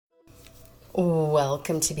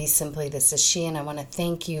Welcome to Be Simply. This is she, and I want to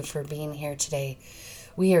thank you for being here today.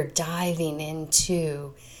 We are diving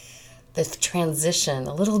into the transition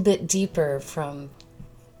a little bit deeper from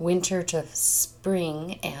winter to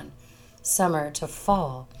spring and summer to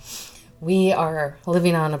fall. We are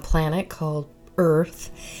living on a planet called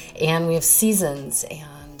Earth, and we have seasons,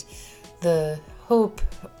 and the hope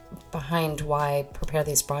behind why I prepare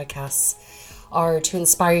these broadcasts are to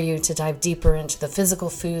inspire you to dive deeper into the physical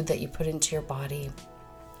food that you put into your body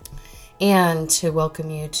and to welcome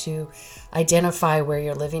you to identify where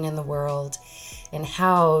you're living in the world and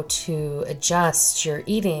how to adjust your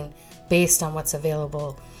eating based on what's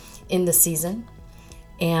available in the season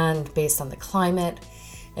and based on the climate,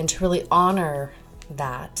 and to really honor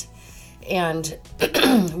that. And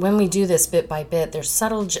when we do this bit by bit, there's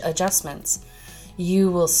subtle adjustments. You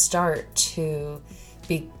will start to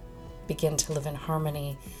begin to live in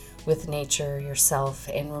harmony with nature, yourself,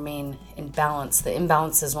 and remain in balance. The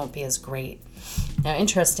imbalances won't be as great. Now,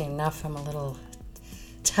 interesting enough, I'm a little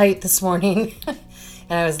tight this morning,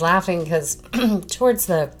 and I was laughing because towards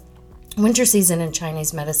the winter season in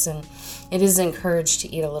Chinese medicine, it is encouraged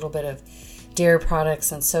to eat a little bit of dairy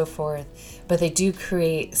products and so forth, but they do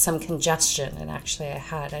create some congestion. And actually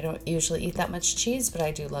I don't usually eat that much cheese, but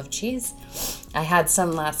I do love cheese. I had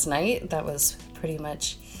some last night. That was pretty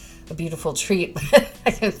much a beautiful treat, but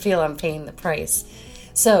I can feel I'm paying the price.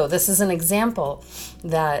 So this is an example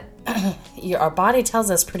that our body tells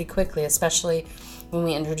us pretty quickly, especially when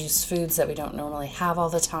we introduce foods that we don't normally have all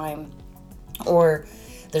the time, or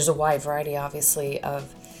there's a wide variety, obviously,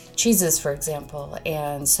 of cheeses, for example,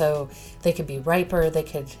 and so they could be riper, they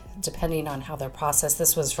could, depending on how they're processed.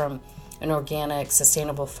 This was from an organic,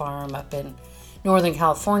 sustainable farm up in Northern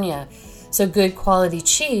California, so good quality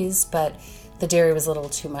cheese, but the dairy was a little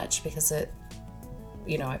too much because I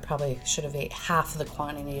probably should have ate half the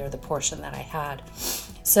quantity or the portion that I had.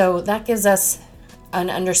 So that gives us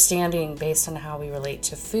an understanding based on how we relate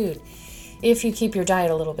to food. If you keep your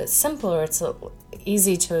diet a little bit simpler, it's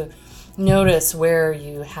easy to notice where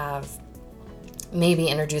you have maybe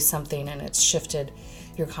introduced something and it's shifted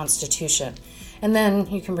your constitution. And then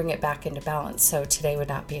you can bring it back into balance. So today would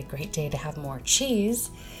not be a great day to have more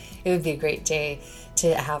cheese. It would be a great day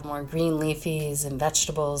to have more green leafies and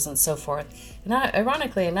vegetables and so forth. And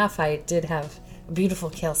ironically enough, I did have a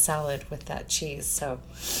beautiful kale salad with that cheese. So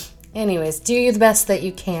anyways, do the best that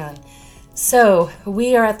you can. So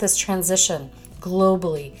we are at this transition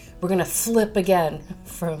globally. We're going to flip again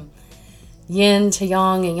from yin to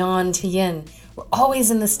yang and yang to yin. We're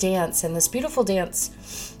always in this dance, and this beautiful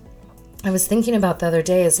dance I was thinking about the other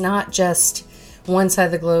day is not just one side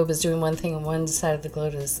of the globe is doing one thing and one side of the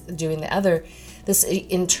globe is doing the other. This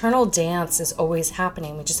internal dance is always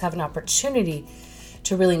happening. We just have an opportunity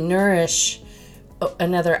to really nourish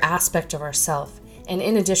another aspect of ourselves. And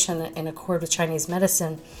in addition, in accord with Chinese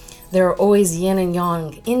medicine, there are always yin and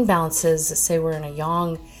yang imbalances. Say we're in a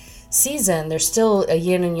yang season, there's still a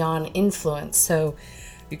yin and yang influence. So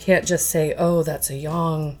you can't just say, oh, that's a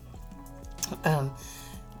yang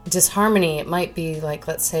disharmony. It might be like,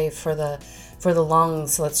 let's say for the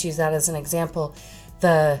lungs, let's use that as an example,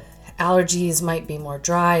 the allergies might be more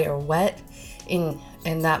dry or wet, and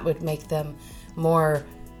that would make them more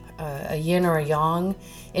a yin or a yang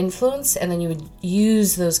influence, and then you would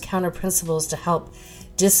use those counter principles to help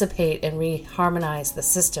dissipate and reharmonize the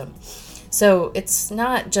system. So it's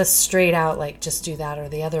not just straight out like just do that or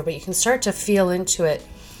the other, but you can start to feel into it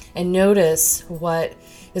and notice what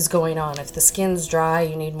is going on. If the skin's dry,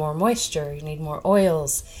 you need more moisture, you need more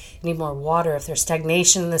oils, you need more water. If there's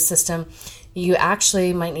stagnation in the system, you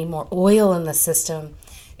actually might need more oil in the system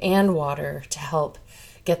and water to help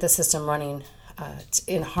get the system running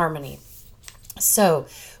in harmony. So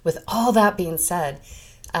with all that being said,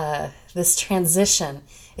 this transition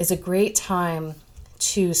is a great time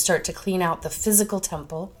to start to clean out the physical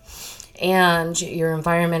temple and your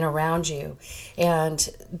environment around you. And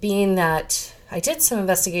being that I did some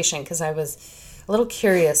investigation because I was a little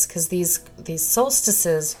curious, because these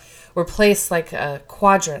solstices were placed like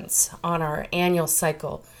quadrants on our annual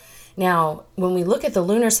cycle. Now, when we look at the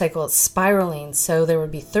lunar cycle, it's spiraling, so there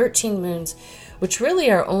would be 13 moons, which really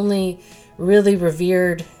are only really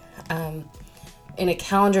revered in a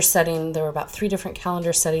calendar setting. There were about 3 different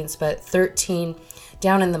calendar settings, but 13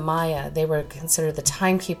 down in the Maya, they were considered the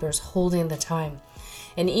timekeepers holding the time.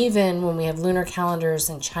 And even when we have lunar calendars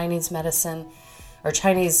in Chinese medicine or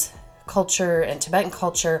Chinese culture and Tibetan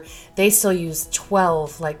culture, they still use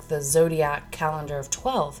 12, like the zodiac calendar of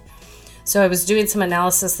 12. So I was doing some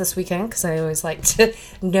analysis this weekend because I always like to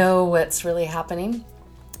know what's really happening.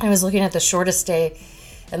 I was looking at the shortest day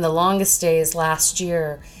and the longest days last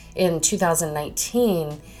year, in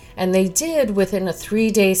 2019. And they did, within a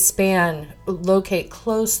 3-day span, locate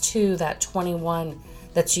close to that 21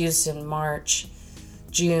 that's used in March,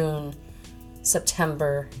 June,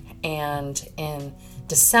 September, and in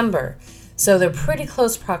December. So they're pretty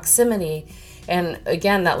close proximity. And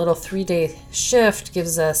again, that little 3-day shift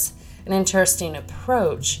gives us an interesting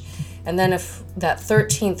approach. And then if that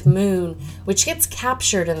 13th moon, which gets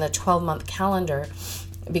captured in the 12-month calendar,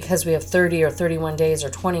 because we have 30 or 31 days or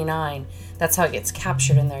 29, that's how it gets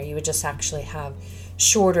captured in there. You would just actually have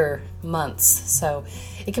shorter months. So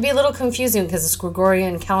it could be a little confusing because this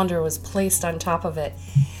Gregorian calendar was placed on top of it.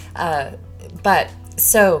 But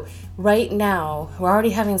so right now, we're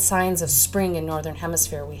already having signs of spring in Northern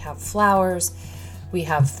Hemisphere. We have flowers, we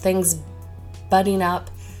have things budding up,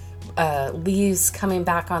 leaves coming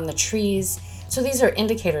back on the trees. So these are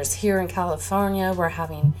indicators. Here in California, we're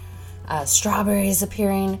having strawberries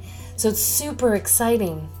appearing. So it's super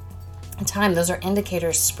exciting time. Those are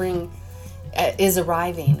indicators spring is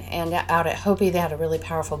arriving. And out at Hopi, they had a really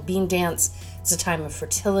powerful bean dance. It's a time of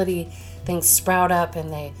fertility. Things sprout up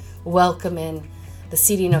and they welcome in the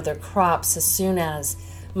seeding of their crops as soon as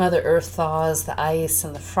Mother Earth thaws the ice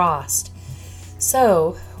and the frost.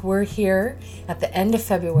 So we're here at the end of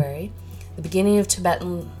February, the beginning of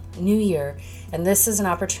Tibetan New Year, and this is an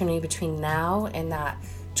opportunity between now and that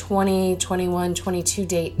 20, 21, 22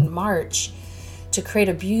 date in March to create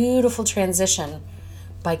a beautiful transition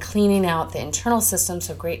by cleaning out the internal system.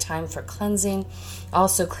 So great time for cleansing,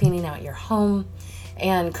 also cleaning out your home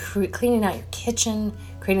and cleaning out your kitchen,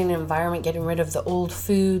 creating an environment, getting rid of the old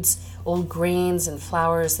foods, old grains and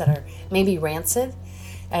flours that are maybe rancid,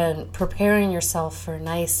 and preparing yourself for a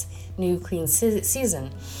nice new clean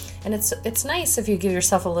season. And it's nice if you give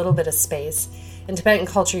yourself a little bit of space. In Tibetan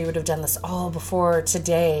culture, you would have done this all before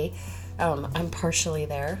today. I'm partially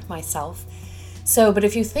there myself. So, but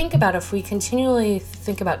if you think about, if we continually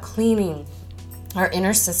think about cleaning our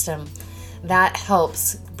inner system, that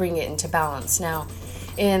helps bring it into balance. Now,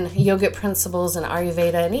 in yogic principles and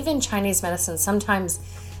Ayurveda and even Chinese medicine, sometimes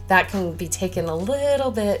that can be taken a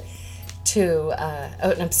little bit to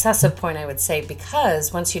an obsessive point, I would say,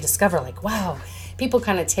 because once you discover, like, wow, people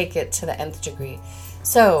kind of take it to the nth degree.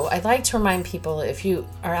 So I'd like to remind people, if you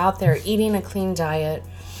are out there eating a clean diet,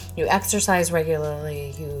 you exercise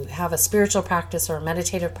regularly, you have a spiritual practice or a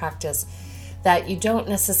meditative practice, that you don't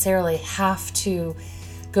necessarily have to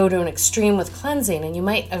go to an extreme with cleansing, and you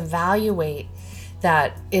might evaluate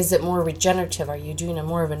that. Is it more regenerative? Are you doing a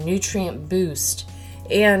more of a nutrient boost?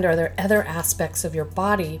 And are there other aspects of your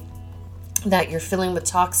body that you're filling with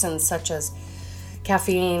toxins such as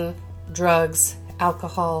caffeine, drugs,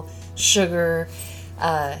 alcohol, sugar,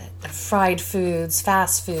 fried foods,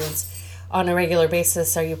 fast foods on a regular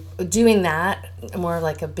basis? Are you doing that more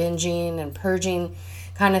like a binging and purging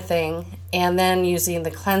kind of thing, and then using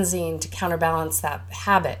the cleansing to counterbalance that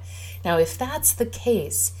habit? Now, if that's the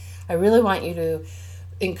case, I really want you to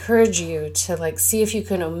encourage you to see if you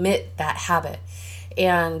can omit that habit.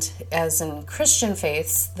 And as in Christian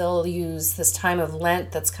faiths, they'll use this time of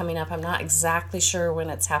Lent that's coming up. I'm not exactly sure when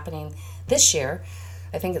it's happening this year.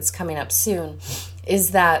 I think it's coming up soon.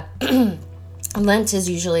 Is that Lent is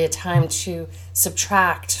usually a time to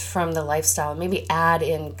subtract from the lifestyle, maybe add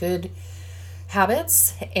in good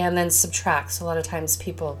habits and then subtract. So a lot of times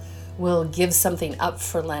people will give something up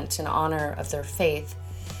for Lent in honor of their faith.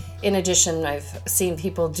 In addition, I've seen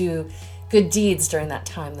people do good deeds during that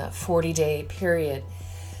time, that 40-day period.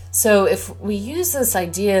 So if we use this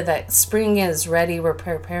idea that spring is ready, we're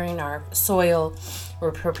preparing our soil,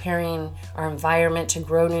 we're preparing our environment to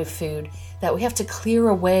grow new food, that we have to clear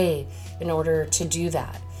away in order to do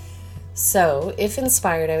that. So if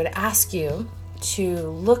inspired, I would ask you to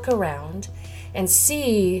look around and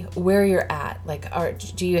see where you're at.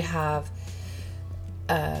 Do you have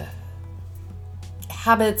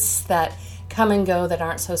habits that come and go that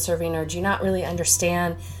aren't so serving, or do you not really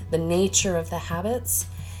understand the nature of the habits?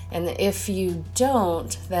 And if you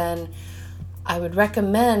don't, then I would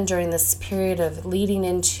recommend during this period of leading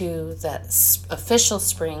into that official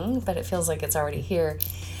spring, but it feels like it's already here,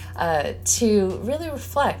 to really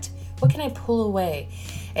reflect, what can I pull away?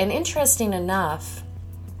 And interesting enough,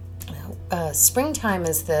 springtime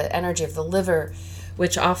is the energy of the liver,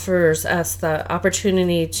 which offers us the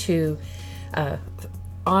opportunity to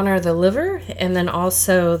honor the liver and then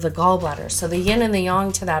also the gallbladder. So the yin and the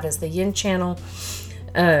yang to that is the yin channel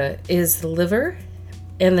is the liver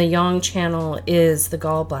and the yang channel is the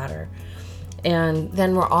gallbladder. And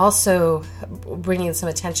then we're also bringing some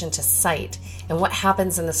attention to sight and what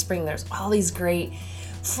happens in the spring. There's all these great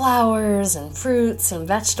flowers and fruits and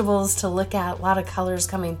vegetables to look at, a lot of colors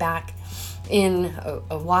coming back in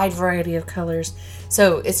a wide variety of colors.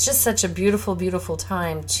 So it's just such a beautiful, beautiful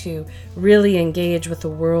time to really engage with the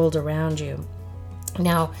world around you.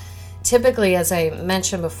 Now, typically, as I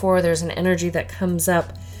mentioned before, there's an energy that comes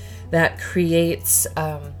up that creates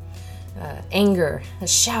anger,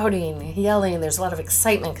 shouting, yelling. There's a lot of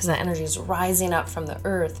excitement because that energy is rising up from the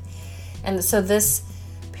earth. And so this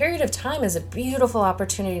period of time is a beautiful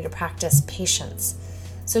opportunity to practice patience.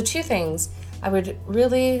 So two things. I would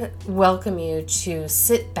really welcome you to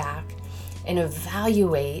sit back and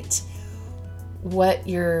evaluate what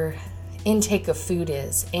your intake of food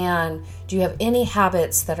is. And do you have any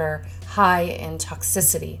habits that are high in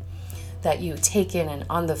toxicity that you take in? And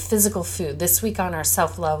on the physical food, this week on our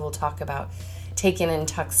self-love, we'll talk about taking in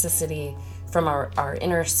toxicity from our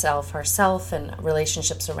inner self, ourself, and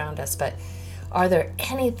relationships around us. But are there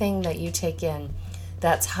anything that you take in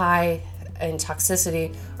that's high in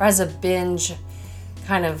toxicity, or has a binge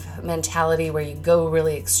kind of mentality where you go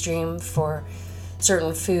really extreme for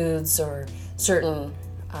certain foods or certain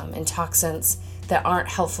intoxicants that aren't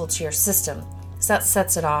helpful to your system? Because that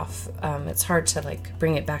sets it off. It's hard to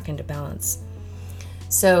bring it back into balance.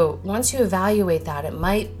 So once you evaluate that, it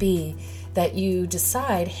might be that you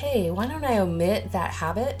decide, hey, why don't I omit that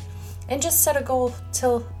habit and just set a goal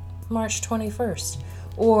till March 21st,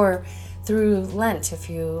 or through Lent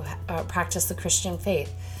if you practice the Christian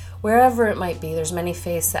faith. Wherever it might be, there's many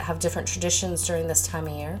faiths that have different traditions during this time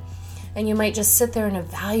of year, and you might just sit there and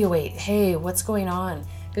evaluate, hey, what's going on?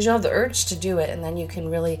 Because you'll have the urge to do it, and then you can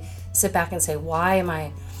really sit back and say, why am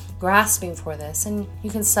I grasping for this? And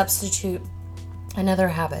you can substitute another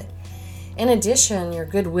habit. In addition, your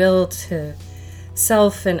goodwill to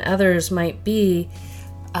self and others might be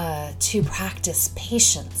to practice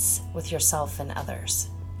patience with yourself and others.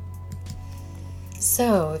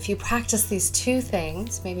 So if you practice these two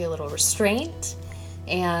things, maybe a little restraint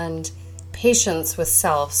and patience with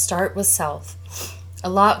self, start with self, a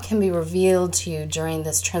lot can be revealed to you during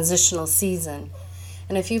this transitional season.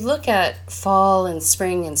 And if you look at fall and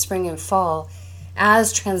spring and fall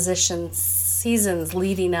as transition seasons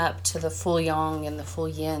leading up to the full yang and the full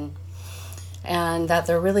yin, and that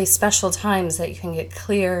they're really special times that you can get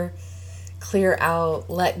clear out,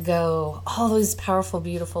 let go, all those powerful,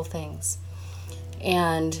 beautiful things.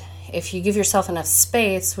 And if you give yourself enough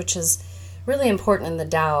space, which is really important in the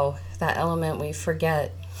Tao, that element we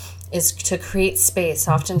forget, is to create space.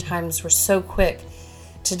 Oftentimes we're so quick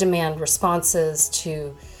to demand responses,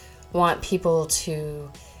 to want people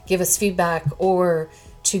to give us feedback or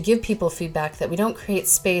to give people feedback, that we don't create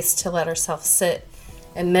space to let ourselves sit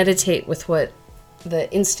and meditate with what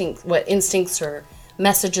instincts or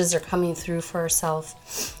messages are coming through for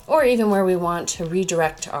ourselves, or even where we want to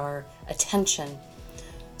redirect our attention.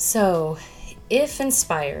 So, if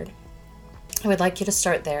inspired, I would like you to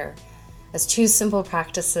start there as two simple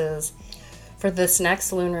practices for this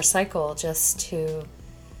next lunar cycle, just to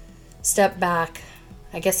step back.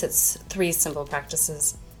 I guess it's 3 simple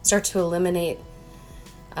practices. Start to eliminate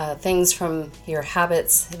things from your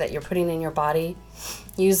habits that you're putting in your body.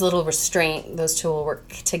 Use a little restraint. Those two will work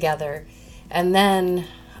together. And then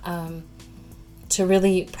to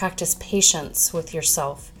really practice patience with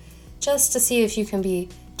yourself, just to see if you can be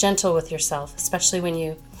gentle with yourself, especially when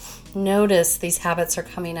you notice these habits are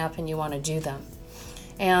coming up and you want to do them.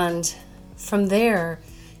 And from there,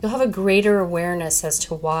 you'll have a greater awareness as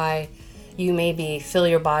to why you maybe fill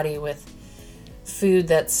your body with food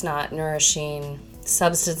that's not nourishing,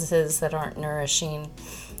 substances that aren't nourishing,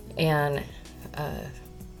 and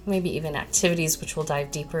maybe even activities, which we'll dive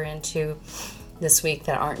deeper into this week,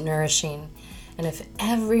 that aren't nourishing. And if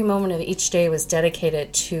every moment of each day was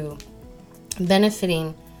dedicated to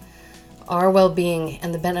benefiting our well-being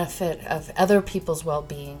and the benefit of other people's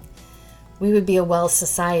well-being, we would be a well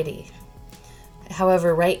society.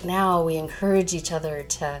 However, right now we encourage each other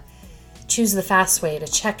to choose the fast way, to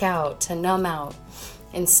check out, to numb out.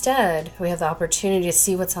 Instead, we have the opportunity to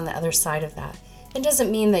see what's on the other side of that. It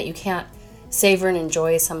doesn't mean that you can't savor and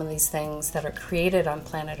enjoy some of these things that are created on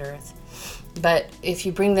planet Earth. But if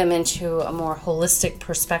you bring them into a more holistic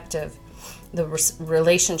perspective, the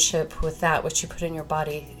relationship with that which you put in your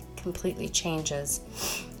body completely changes.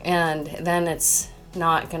 And then it's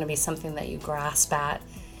not going to be something that you grasp at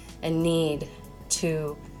and need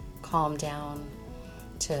to calm down,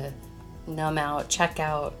 to numb out, check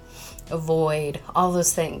out, avoid, all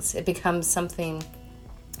those things. It becomes something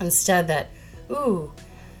instead that,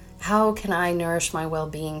 how can I nourish my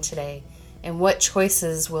well-being today? And what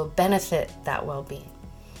choices will benefit that well-being?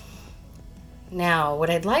 Now, what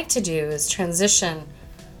I'd like to do is transition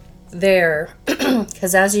there,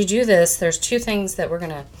 because as you do this, there's 2 things that we're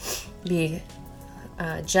going to be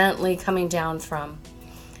gently coming down from.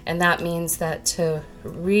 And that means that to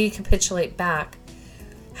recapitulate back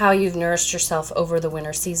how you've nourished yourself over the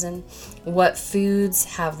winter season, what foods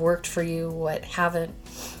have worked for you, what haven't,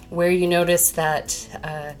 where you noticed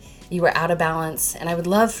that you were out of balance. And I would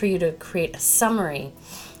love for you to create a summary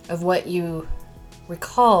of what you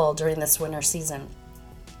recall during this winter season.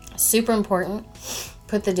 Super important.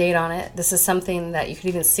 Put the date on it. This is something that you could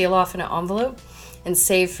even seal off in an envelope and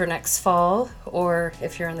save for next fall, or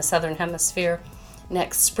if you're in the southern hemisphere,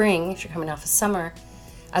 next spring, if you're coming off of summer,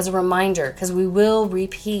 as a reminder, because we will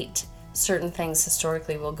repeat certain things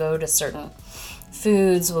historically. We'll go to certain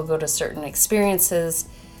foods, we'll go to certain experiences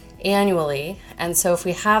annually. And so if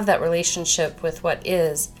we have that relationship with what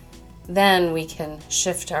is, then we can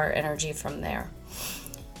shift our energy from there.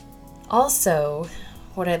 Also,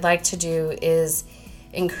 what I'd like to do is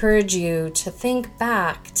encourage you to think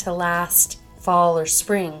back to last fall or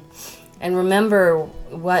spring and remember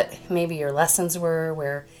what maybe your lessons were,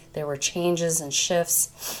 where there were changes and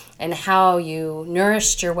shifts, and how you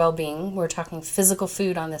nourished your well-being. We're talking physical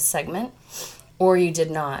food on this segment, or you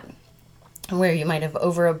did not, where you might have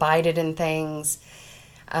overabided in things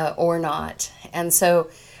or not. And so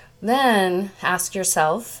then ask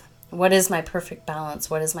yourself, what is my perfect balance?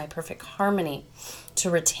 What is my perfect harmony to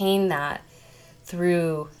retain that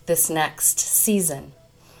through this next season?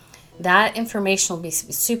 That information will be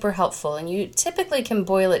super helpful, and you typically can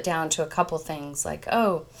boil it down to a couple things like,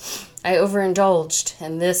 oh, I overindulged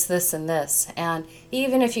in this, this, and this. And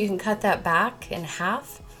even if you can cut that back in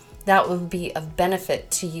half, that will be of benefit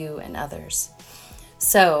to you and others.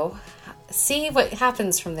 So see what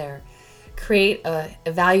happens from there. Create an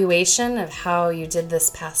evaluation of how you did this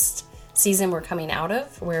past season we're coming out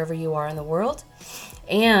of, wherever you are in the world,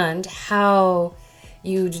 and how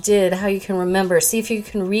you did, how you can remember. See if you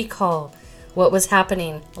can recall what was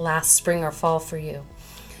happening last spring or fall for you.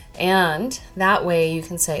 And that way you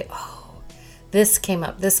can say, oh, this came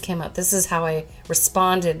up, this came up. This is how I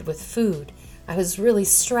responded with food. I was really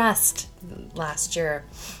stressed last year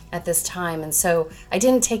at this time, and so I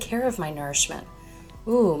didn't take care of my nourishment.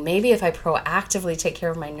 Ooh, maybe if I proactively take care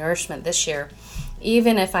of my nourishment this year,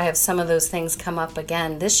 even if I have some of those things come up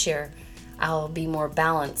again this year, I'll be more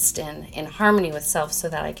balanced and in harmony with self so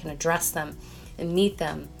that I can address them and meet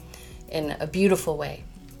them in a beautiful way.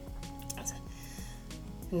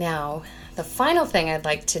 Now, the final thing I'd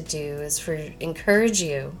like to do is encourage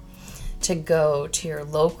you to go to your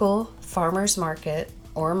local farmer's market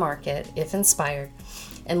or market, if inspired,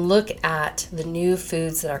 and look at the new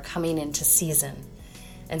foods that are coming into season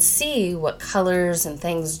and see what colors and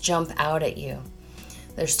things jump out at you.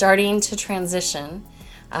 They're starting to transition.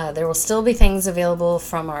 There will still be things available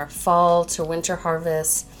from our fall to winter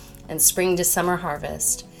harvest and spring to summer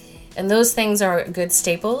harvest. And those things are good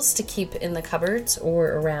staples to keep in the cupboards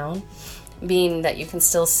or around, being that you can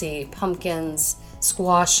still see pumpkins,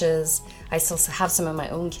 squashes. I still have some in my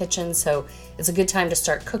own kitchen, so it's a good time to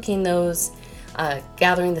start cooking those,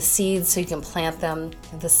 gathering the seeds so you can plant them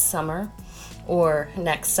this summer or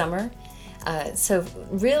next summer. So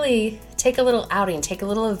really take a little outing, take a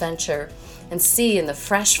little adventure, and see in the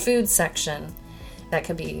fresh food section, that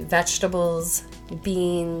could be vegetables,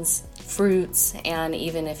 beans, fruits, and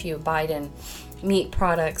even if you abide in meat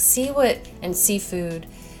products, and seafood,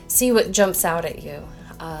 see what jumps out at you,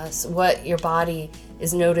 what your body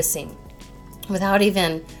is noticing without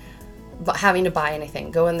even having to buy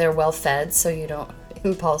anything. Go in there well fed so you don't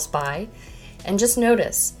impulse buy, and just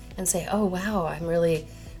notice and say, oh wow, I'm really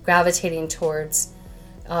gravitating towards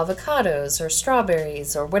avocados or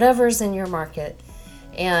strawberries or whatever's in your market,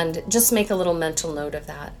 and just make a little mental note of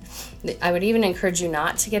that. I would even encourage you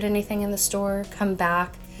not to get anything in the store. Come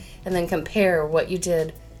back and then compare what you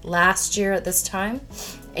did last year at this time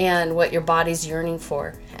and what your body's yearning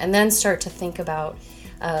for, and then start to think about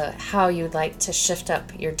how you'd like to shift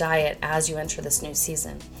up your diet as you enter this new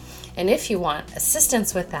season. And if you want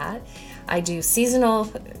assistance with that, I do seasonal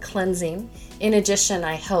cleansing. In addition,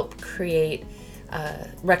 I help create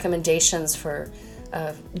recommendations for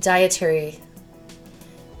dietary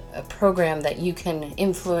program that you can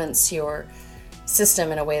influence your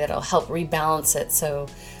system in a way that'll help rebalance it. So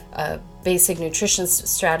basic nutrition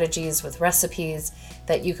strategies with recipes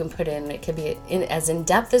that you can put in. It could be as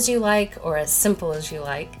in-depth as you like or as simple as you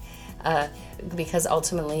like, because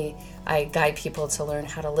ultimately I guide people to learn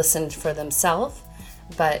how to listen for themselves.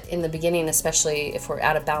 But in the beginning, especially if we're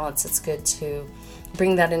out of balance, it's good to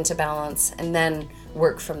bring that into balance and then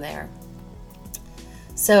work from there.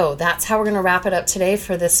 So that's how we're going to wrap it up today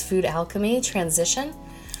for this food alchemy transition.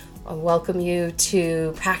 I welcome you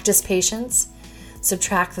to practice patience.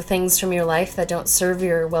 Subtract the things from your life that don't serve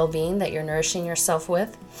your well-being, that you're nourishing yourself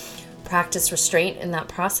with. Practice restraint in that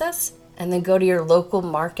process, and then go to your local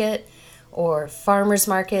market or farmer's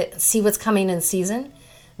market, see what's coming in season,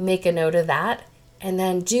 make a note of that, and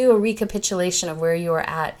then do a recapitulation of where you are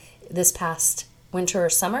at this past winter or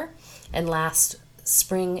summer and last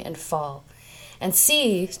spring and fall. And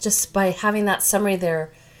see, just by having that summary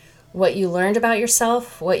there, what you learned about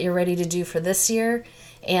yourself, what you're ready to do for this year,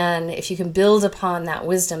 and if you can build upon that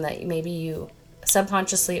wisdom that maybe you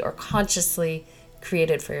subconsciously or consciously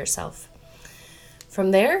created for yourself.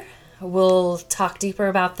 From there, we'll talk deeper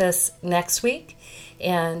about this next week.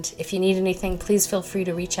 And if you need anything, please feel free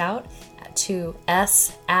to reach out to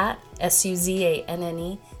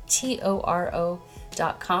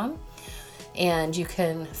suzannetoro.com. And you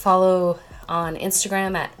can follow on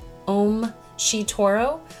Instagram at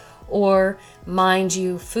OmSheToro or Mind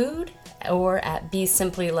You Food or at Be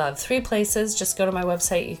Simply Love. 3 places. Just go to my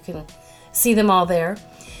website. You can see them all there.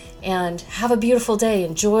 And have a beautiful day.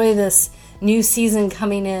 Enjoy this new season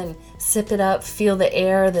coming in. Sip it up. Feel the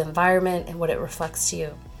air, the environment, and what it reflects to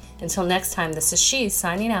you. Until next time, this is She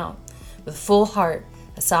signing out with a full heart,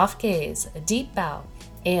 a soft gaze, a deep bow,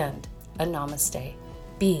 and a namaste.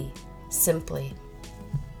 Be simply